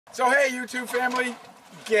So hey YouTube family,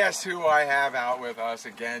 guess who I have out with us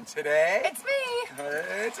again today? It's me!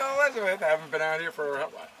 It's Elizabeth. I haven't been out here for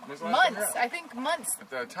what? Months, I think months. At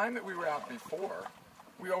the time that we were out before,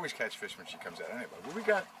 we always catch fish when she comes out anyway. What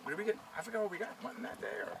did we get? I forgot what we got. Mutton that day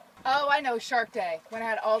or? Oh, I know, Shark Day. When I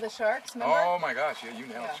had all the sharks, remember? Oh my gosh, yeah, you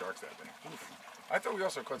nailed sharks that day. Oof. I thought we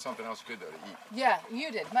also caught something else good though to eat. Yeah,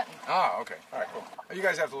 you did, mutton. Ah, okay. All right, cool. You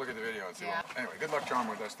guys have to look at the video and see what. Anyway, good luck charming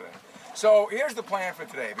with us today. So here's the plan for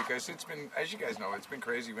today, because it's been, as you guys know, it's been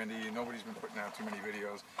crazy windy. Nobody's been putting out too many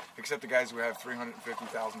videos, except the guys who have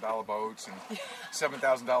 $350,000 boats and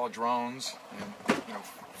 $7,000 drones and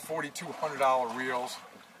 $4,200 reels.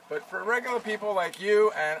 But for regular people like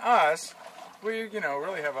you and us, we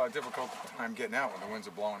really have a difficult time getting out when the winds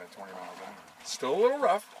are blowing at 20 miles an hour. Still a little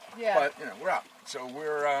rough. Yeah. But we're out. So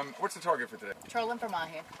we're what's the target for today? Trolling for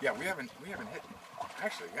Mahi. Yeah, we haven't hit.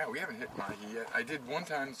 Actually, yeah, we haven't hit Mahi yet. I did one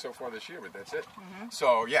time so far this year, but that's it.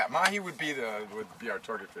 So yeah, Mahi would be our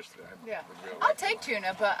target fish today. Yeah. I'll take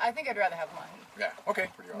tuna, but I think I'd rather have Mahi. Yeah. Okay.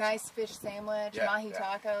 Pretty awesome. Nice fish sandwich, Mahi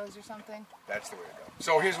tacos or something. That's the way to go.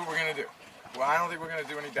 So here's what we're gonna do. Well, I don't think we're gonna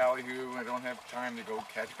do any ballyhoo. I don't have time to go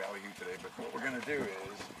catch ballyhoo today. But what we're gonna do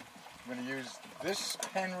is I'm gonna use this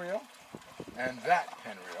pen reel and that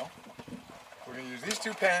pen reel. We're going to use these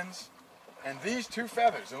two pens and these two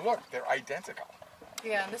feathers. And look, they're identical.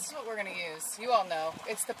 Yeah, and this is what we're going to use. You all know.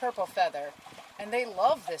 It's the purple feather. And they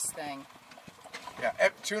love this thing. Yeah,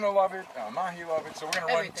 tuna love it, Mahi love it. So we're going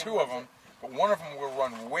to run two of them. But one of them will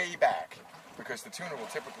run way back, because the tuna will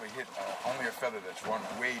typically hit only a feather that's run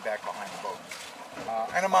way back behind the boat.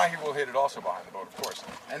 And a Mahi will hit it also behind the boat, of course.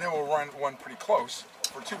 And then we'll run one pretty close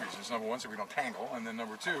for two reasons. Number one, so we don't tangle. And then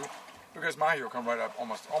number two, because Mahi will come right up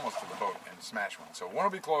almost to the boat and smash one. So one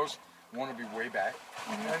will be close, one will be way back,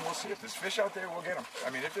 and we'll see if there's fish out there, we'll get them. I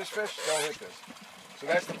mean, if there's fish, they'll hit this. So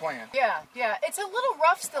that's the plan. Yeah. It's a little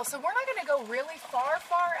rough still, so we're not going to go really far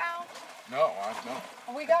out. No,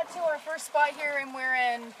 no. We got to our first spot here, and we're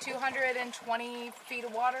in 220 feet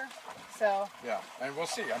of water. So. Yeah, and we'll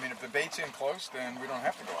see. I mean, if the bait's in close, then we don't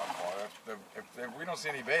have to go out far. If we don't see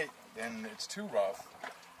any bait, then it's too rough.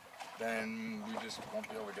 Then we just won't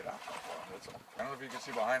be able to get out that far. That's all. I don't know if you can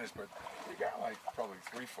see behind us, but we got like probably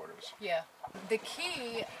 3-footers. Yeah. The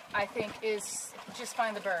key, I think, is just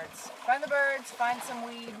find the birds. Find the birds, find some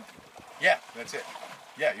weed. Yeah, that's it.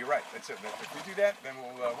 Yeah, you're right. That's it. If we do that, then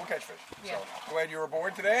we'll catch fish. Yeah. So glad you're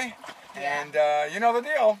aboard today. Yeah. And you know the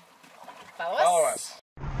deal. Follow us.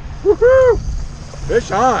 Woohoo! Fish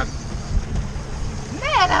on.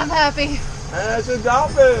 Man, I'm happy. That's a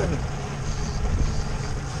dolphin.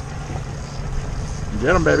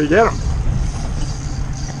 Get him, baby, get him.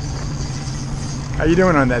 How you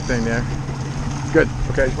doing on that thing there? Good.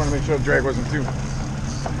 Okay, I just want to make sure the drag wasn't too.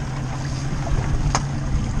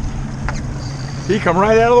 He come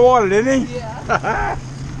right out of the water, didn't he? Yeah.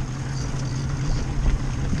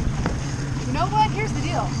 You know what? Here's the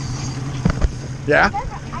deal. Yeah?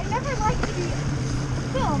 I never like to be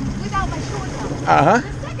filmed without my shorts on. Uh-huh.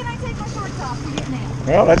 The second I take my shorts off, we get nailed.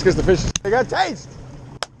 Well, that's because the fish, they got taste.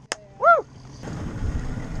 Woo!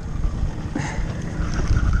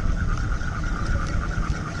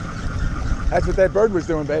 That's what that bird was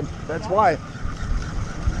doing, babe. That's why.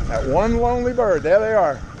 That one lonely bird. There they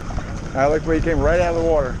are. I like the way he came right out of the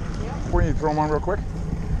water. Yep. We need to throw them on real quick.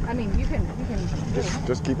 I mean, you can.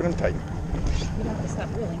 Just keeping them tight. You don't have to stop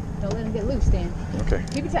reeling. Don't let them get loose, Dan. Okay.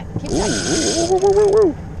 Keep it tight. Keep it tight. Woo, woo, woo, woo,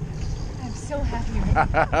 woo. I'm so happy you're here.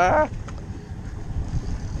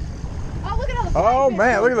 Oh, look at all the Oh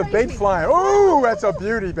man, look at the bait flying. Oh, that's a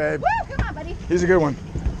beauty, babe. Woo, come on, buddy. He's a good one.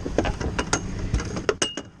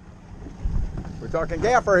 We're talking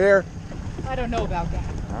gaffer here. I don't know about that.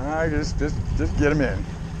 Just get him in.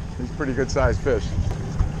 He's a pretty good sized fish.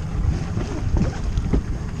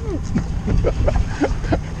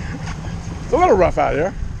 It's a little rough out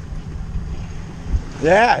here.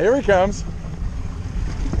 Yeah, here he comes.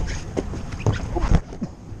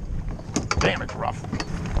 Damn, it's rough.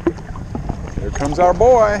 Here comes our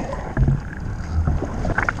boy.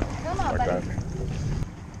 Come on, buddy.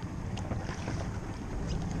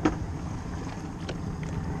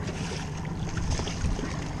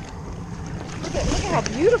 Look at how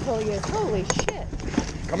beautiful he is. Holy shit.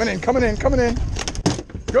 Coming in, coming in, coming in.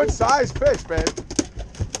 Good sized fish, babe.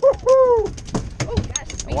 Woohoo! Oh,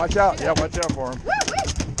 gosh. Watch out. Yeah, watch out for him. Woo,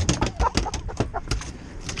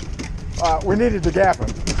 we needed to gap him.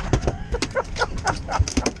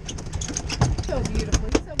 So beautiful.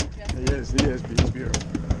 He's so majestic. He is. He's beautiful.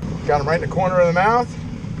 Got him right in the corner of the mouth.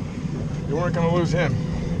 You weren't going to lose him.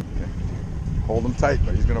 Okay. Hold him tight,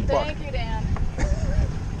 but he's going to buck. Thank you, Dan.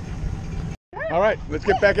 All right, let's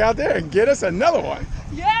get back out there and get us another one.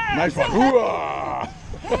 Yeah! Nice one. Ooh-ah.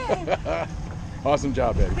 Awesome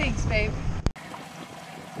job, baby. Thanks, babe.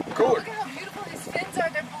 Cooler. Look at how beautiful these fins are.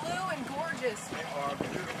 They're blue and gorgeous. They are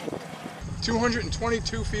beautiful.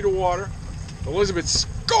 222 feet of water. Elizabeth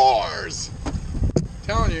scores! I'm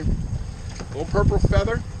telling you, little purple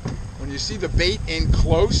feather. When you see the bait in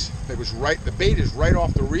close, the bait is right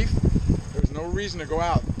off the reef. There's no reason to go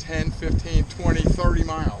out 10, 15, 20, 30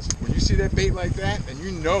 miles. When you see that bait like that, then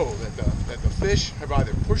you know that the fish have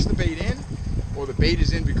either pushed the bait in or the bait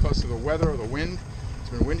is in because of the weather or the wind. It's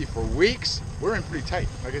been windy for weeks. We're in pretty tight.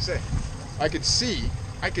 Like I say, I could see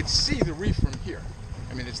the reef from here.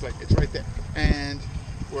 I mean, it's right there. And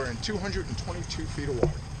we're in 222 feet of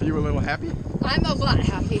water. Are you a little happy? I'm a lot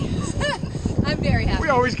happy. I'm very happy. We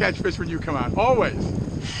always catch fish when you come out. Always.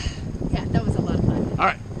 Yeah, that was a lot of fun. All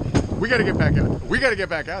right. We got to get back out. We got to get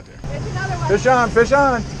back out there. There's another one. Fish on, fish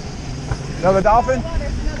on. Another dolphin? Oh,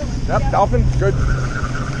 there's another one. Yep, Yeah. dolphin. Good.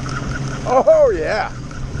 Oh, yeah.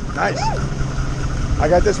 Nice. I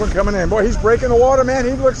got this one coming in. Boy, he's breaking the water, man.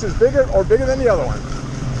 He looks as bigger than the other one.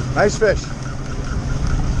 Nice fish.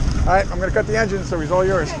 All right, I'm going to cut the engine so he's all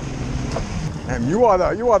yours. And you are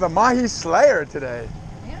the Mahi Slayer today.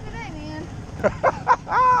 Yeah, today, man.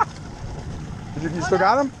 You still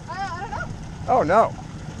got him? I don't know. Oh, no.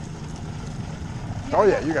 Oh,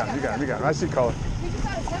 yeah, you got him. I see color. He just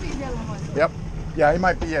not as heavy as the other one was. Yep. Yeah, he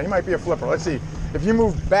might be a flipper. Let's see. If you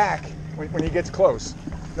move back when he gets close.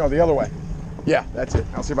 No, the other way. Yeah, that's it.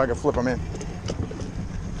 I'll see if I can flip him in.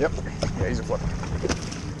 Yep. Yeah, he's a flipper.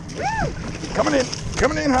 Woo! Coming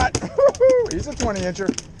in hot. He's a 20-incher.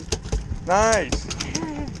 Nice.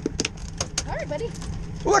 All right, buddy.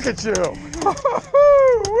 Look at you.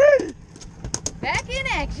 Back in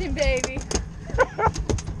action, baby.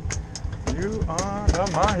 You are the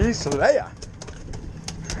Mahi Slayer.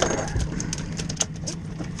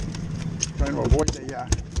 Trying to avoid the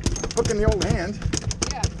hook in the old hand.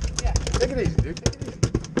 Yeah. Take it easy, dude. Take it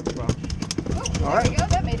easy. Well, Oh, all there right. we go.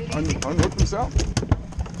 That made it easy. Unhook himself.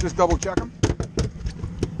 Just double check him.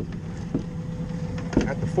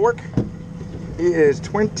 At the fork, he is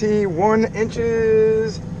 21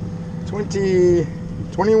 inches. 21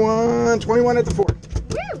 at the fork.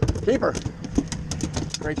 Woo! Keeper.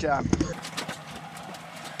 Great job.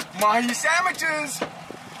 Mahi sandwiches.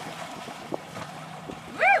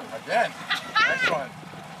 Woo! Again. Nice one.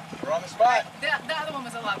 We're on the spot. The other one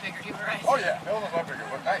was a lot bigger. You were right. Oh yeah, that one was a lot bigger.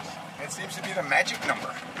 Look, nice. It seems to be the magic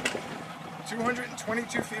number.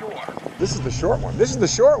 222 feet of water. This is the short one. This is the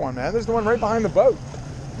short one, man. This is the one right behind the boat.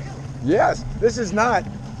 Yes. This is not.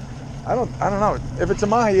 I don't know. If it's a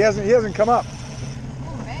Mahi, he hasn't come up.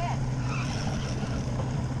 Oh man.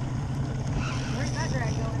 Where's that drag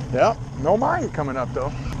going? Yep. No Mahi coming up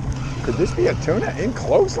though. Could this be a tuna in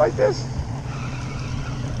close like this?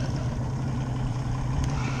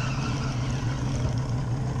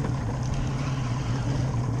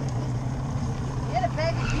 Get it,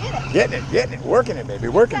 baby. Get it. Getting it, working it, baby,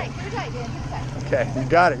 working it. Too tight, Dan. Too tight. Okay,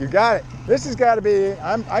 you got it. This has got to be.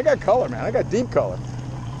 I got color, man. I got deep color.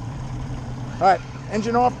 All right,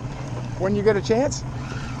 engine off when you get a chance.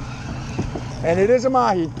 And it is a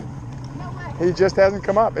Mahi. No way. He just hasn't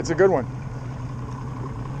come up. It's a good one.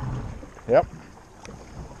 Yep.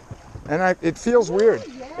 And it feels weird.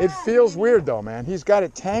 Yeah. It feels weird though, man. He's got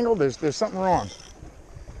it tangled. There's something wrong.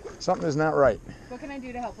 Something is not right. What can I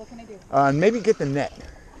do to help? What can I do? Maybe get the net.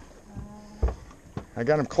 I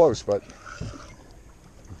got him close, but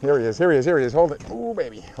here he is. Hold it. Ooh,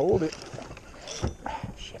 baby. Hold it.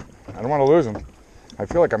 Shit. I don't want to lose him. I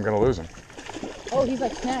feel like I'm going to lose him. Oh, he's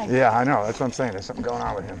like snagged. Yeah, I know. That's what I'm saying. There's something going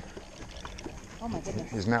on with him. Oh my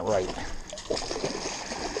goodness. He's not right.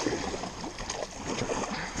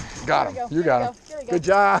 Got him. You got him. Here we go. Good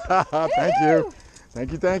job.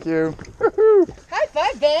 Thank you. Thank you. Woo-hoo. High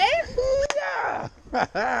five, babe.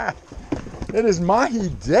 Yeah. It is Mahi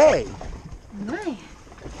day. Nice.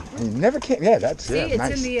 He never came. Yeah, that's See, it. it's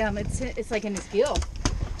Nice. in the it's like in his gill.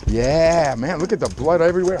 Yeah, man. Look at the blood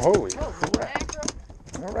everywhere. Holy Oh, crap.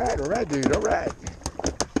 mackerel. All right, dude. All right.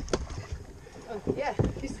 Oh yeah,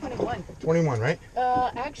 he's 21. 21, right?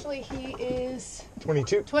 Actually he is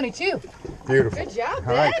 22. 22. Beautiful. Good job,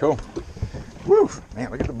 All right, babe. cool. Woo.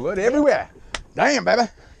 Man, look at the blood everywhere. Damn, baby.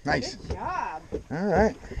 Nice. Good job. All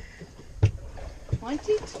right.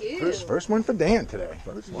 22. First one for Dan today.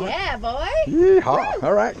 First one. Yeah, boy. Yeehaw. Woo.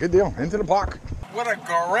 All right, good deal. Into the park. What a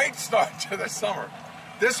great start to the summer.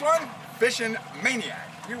 This one, Fishing Maniac.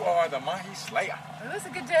 You are the Mahi Slayer. It was a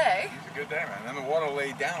good day. It was a good day, man. Then the water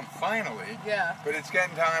laid down finally. Yeah. But it's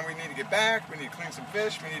getting time. We need to get back. We need to clean some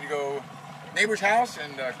fish. We need to go neighbor's house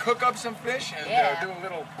and cook up some fish and Yeah. do a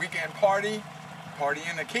little weekend party. party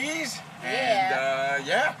in the Keys. Yeah. And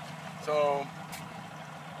yeah, so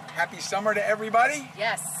happy summer to everybody.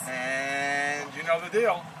 Yes. And you know the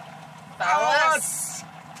deal. Follow us.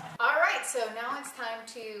 All right, so now it's time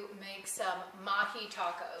to make some Mahi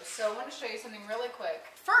tacos. So I want to show you something really quick.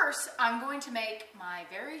 First, I'm going to make my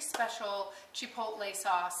very special chipotle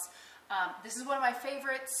sauce. This is one of my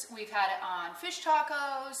favorites. We've had it on fish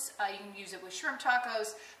tacos. You can use it with shrimp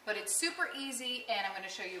tacos, but it's super easy, and I'm going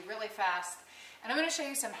to show you really fast. And I'm going to show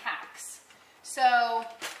you some hacks. So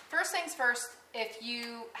first things first, if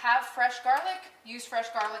you have fresh garlic, use fresh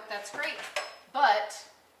garlic, that's great. But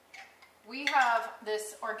we have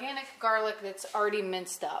this organic garlic that's already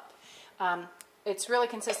minced up. It's really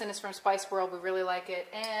consistent. It's from Spice World. We really like it.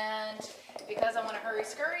 And because I want to hurry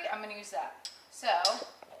scurry, I'm going to use that. So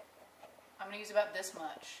I'm going to use about this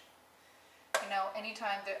much. You know,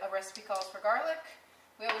 anytime that a recipe calls for garlic,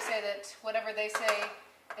 we always say that whatever they say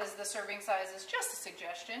is the serving size is just a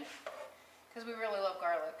suggestion, because we really love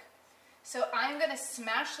garlic. So I'm going to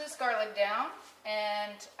smash this garlic down,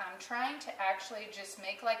 and I'm trying to actually just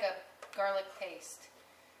make like a garlic paste.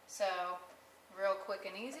 So real quick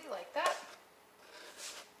and easy like that.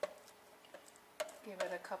 Give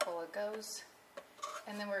it a couple of goes,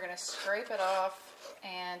 and then we're going to scrape it off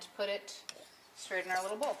and put it straight in our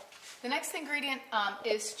little bowl. The next ingredient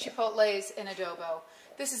is chipotles in adobo.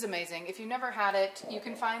 This is amazing. If you've never had it, you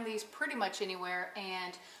can find these pretty much anywhere,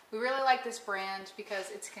 and we really like this brand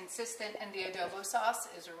because it's consistent and the adobo sauce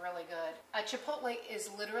is really good. A chipotle is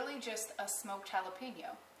literally just a smoked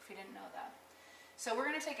jalapeno, if you didn't know that. So we're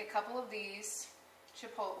going to take a couple of these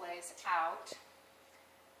chipotles out,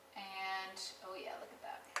 and oh yeah, look at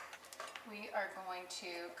that. We are going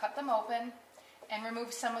to cut them open and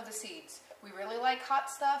remove some of the seeds. We really like hot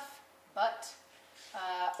stuff, but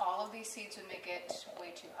all of these seeds would make it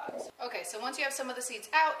way too hot. Okay, so once you have some of the seeds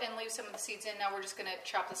out and leave some of the seeds in, now we're just going to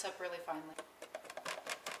chop this up really finely.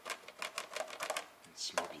 It's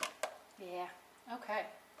smoky. Yeah, okay.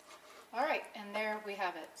 All right, and there we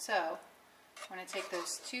have it. So we're going to take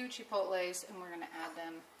those two chipotles and we're going to add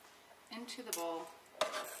them into the bowl.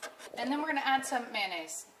 And then we're going to add some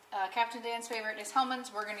mayonnaise. Captain Dan's favorite is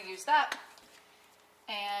Hellman's. We're going to use that.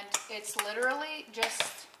 And it's literally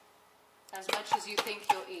just as much as you think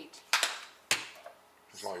you'll eat.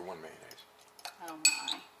 There's only one mayonnaise. Oh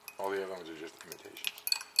my. All the other ones are just imitations.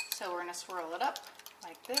 So we're going to swirl it up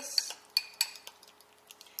like this.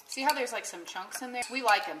 See how there's like some chunks in there? We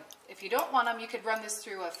like them. If you don't want them, you could run this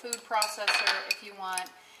through a food processor if you want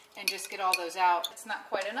and just get all those out. It's not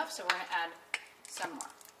quite enough, so we're going to add some more.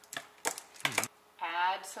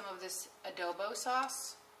 Add some of this adobo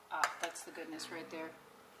sauce. Ah, that's the goodness right there.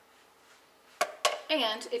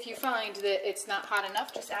 And if you find that it's not hot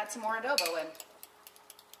enough, just add some more adobo in.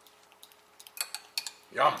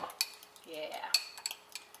 Yum. Yeah.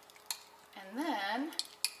 And then,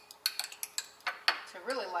 to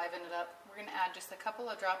really liven it up, we're going to add just a couple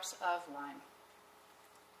of drops of lime.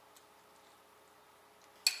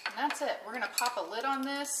 And that's it. We're going to pop a lid on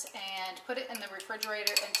this and put it in the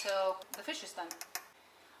refrigerator until the fish is done.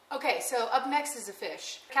 Okay, so up next is the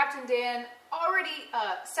fish. Captain Dan already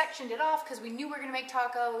sectioned it off because we knew we were going to make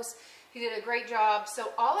tacos. He did a great job.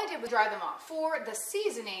 So all I did was dry them off. For the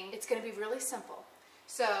seasoning, it's going to be really simple.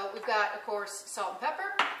 So we've got, of course, salt and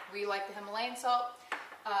pepper. We like the Himalayan salt.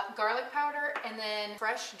 Garlic powder, and then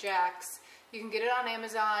fresh Jack's. You can get it on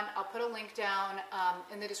Amazon. I'll put a link down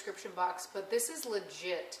in the description box, but this is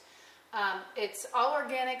legit. It's all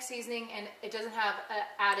organic seasoning, and it doesn't have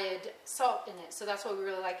added salt in it, so that's why we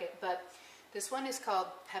really like it. But this one is called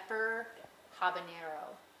pepper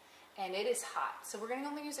habanero, and it is hot. So we're going to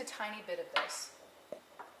only use a tiny bit of this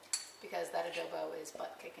because that adobo is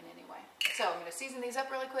butt kicking anyway. So I'm going to season these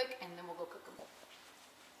up really quick, and then we'll go cook them.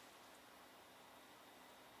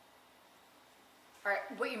 All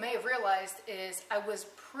right, what you may have realized is I was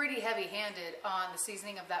pretty heavy-handed on the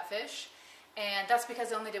seasoning of that fish, and that's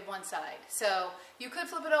because I only did one side. So you could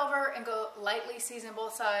flip it over and go lightly season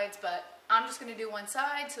both sides, but I'm just gonna do one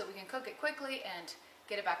side so that we can cook it quickly and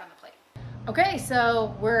get it back on the plate. Okay,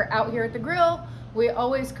 so we're out here at the grill. We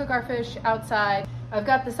always cook our fish outside. I've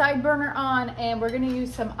got the side burner on, and we're gonna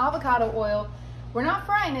use some avocado oil. We're not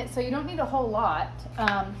frying it, so you don't need a whole lot,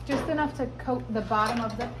 just enough to coat the bottom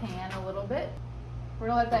of the pan a little bit. We're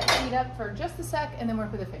gonna let that heat up for just a sec, and then we'll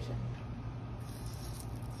put the fish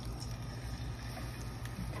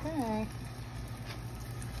in. Okay.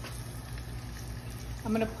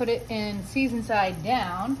 I'm gonna put it in season side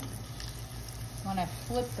down. When I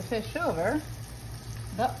flip the fish over,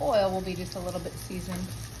 the oil will be just a little bit seasoned.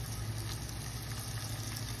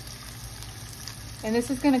 And this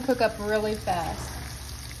is gonna cook up really fast.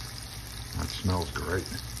 That's smells great.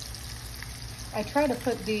 I try to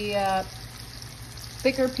put the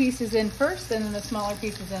thicker pieces in first and then the smaller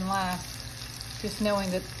pieces in last, just knowing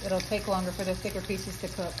that it'll take longer for the thicker pieces to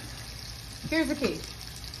cook. Here's the key.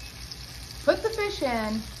 Put the fish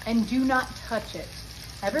in and do not touch it.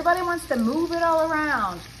 Everybody wants to move it all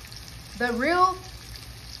around. The real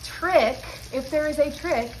trick, if there is a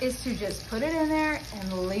trick, is to just put it in there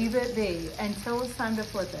and leave it be until it's time to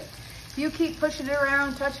flip it. If you keep pushing it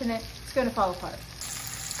around, touching it, it's gonna fall apart.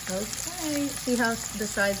 Okay, see how the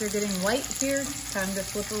sides are getting white here? Time to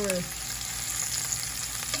flip a roux.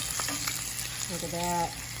 Look at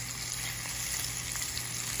that.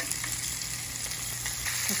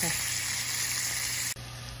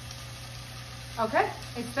 Okay,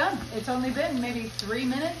 it's done. It's only been maybe 3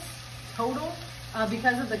 minutes total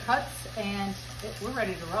because of the cuts, and we're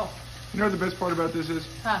ready to roll. You know what the best part about this is?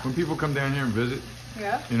 When people come down here and visit,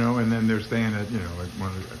 yeah, you know, and then they're staying at, you know,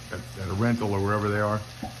 at a rental or wherever they are,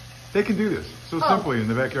 they can do this so simply in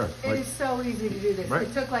the backyard. It is so easy to do this. Right?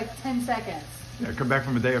 It took like 10 seconds. Yeah, come back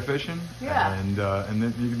from a day of fishing, and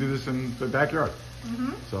then you can do this in the backyard.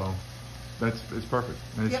 Mm-hmm. So it's perfect,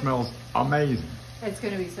 and it smells amazing. It's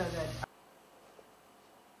going to be so good.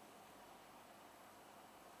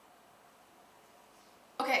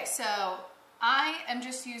 Okay, so I am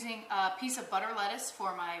just using a piece of butter lettuce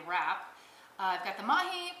for my wrap. I've got the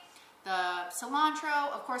mahi, the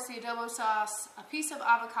cilantro, of course the adobo sauce, a piece of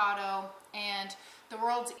avocado, and the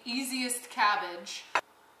world's easiest cabbage.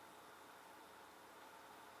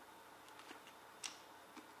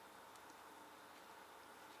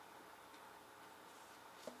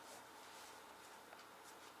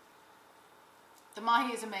 The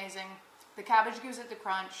mahi is amazing. The cabbage gives it the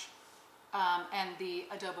crunch. And the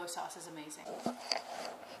adobo sauce is amazing.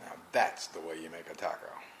 Now that's the way you make a taco.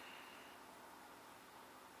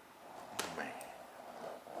 Oh, man.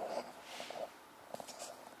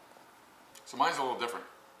 So mine's a little different.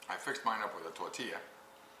 I fixed mine up with a tortilla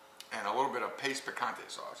and a little bit of paste picante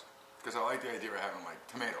sauce because I like the idea of having like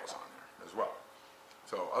tomatoes on there as well.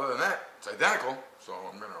 So other than that, it's identical. So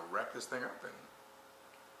I'm going to wrap this thing up and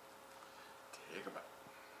take a bite.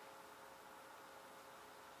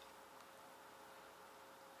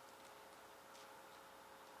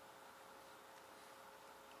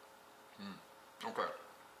 Okay.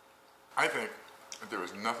 I think that there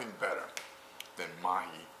is nothing better than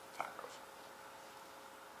mahi tacos.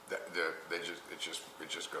 It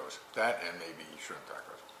just goes. That and maybe shrimp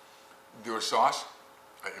tacos. Your sauce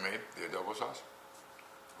that you made, the adobo sauce,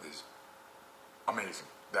 is amazing.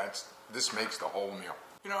 This makes the whole meal.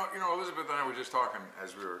 You know, Elizabeth and I were just talking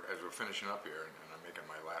as we're finishing up here, and I'm making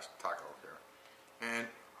my last taco here, and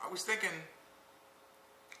I was thinking,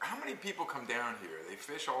 how many people come down here? They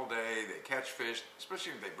fish all day, they catch fish,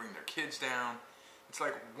 especially if they bring their kids down. It's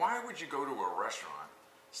like, why would you go to a restaurant,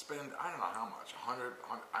 spend, I don't know how much, I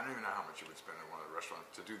don't even know how much you would spend in one of the restaurants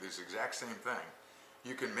to do this exact same thing.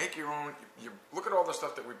 You can make your own, you look at all the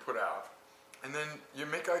stuff that we put out, and then you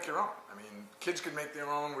make like your own. I mean, kids can make their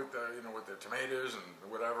own with with their tomatoes and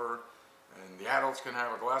whatever, and the adults can have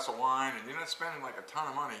a glass of wine, and you're not spending like a ton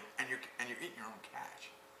of money, and you're eating your own catch,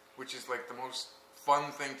 which is like the most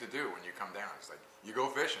fun thing to do when you come down. It's like you go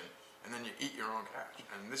fishing and then you eat your own catch,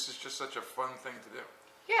 and this is just such a fun thing to do.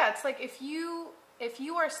 Yeah, it's like if you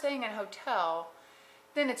are staying at a hotel,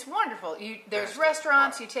 then it's wonderful. There's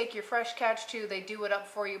restaurants you take your fresh catch to, they do it up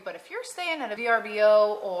for you. But if you're staying at a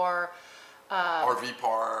VRBO or RV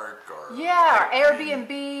park or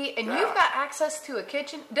Airbnb, and you've got access to a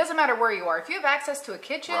kitchen, doesn't matter where you are. If you have access to a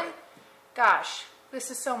kitchen, gosh,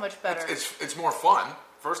 this is so much better. It's more fun.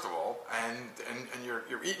 First of all, and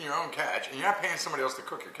you're eating your own catch, and you're not paying somebody else to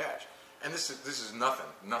cook your catch. And this is nothing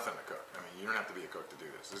to cook. I mean, you don't have to be a cook to do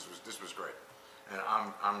this. This was great, and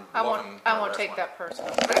I'm loving. I won't take that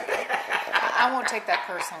personal. I won't take that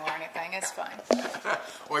personal or anything. It's fine.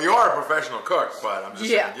 Well, you are a professional cook, but I'm just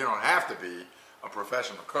saying you don't have to be a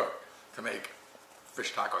professional cook to make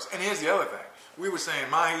fish tacos. And here's the other thing. We were saying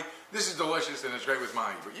mahi, this is delicious and it's great with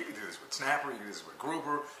mahi, but you can do this with snapper, you can do this with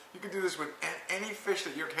grouper, you can do this with any fish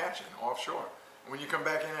that you're catching offshore. And when you come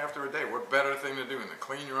back in after a day, what better thing to do than to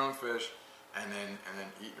clean your own fish and then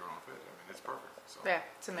eat your own fish? I mean, it's perfect. So, yeah,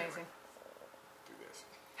 it's amazing. Anyway, do this.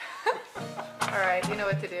 All right, you know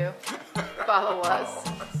what to do. Follow us.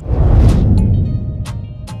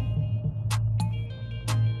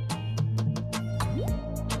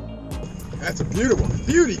 That's a beautiful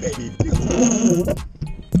beauty, baby. Beautiful.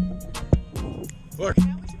 Look,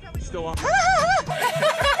 still on.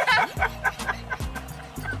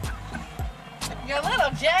 You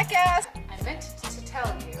little jackass. I meant to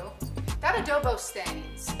tell you that adobo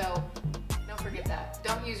stains, so don't forget forget that.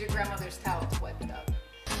 Don't use your grandmother's towel to wipe it up.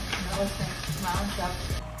 No, thanks.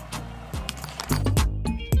 Mom,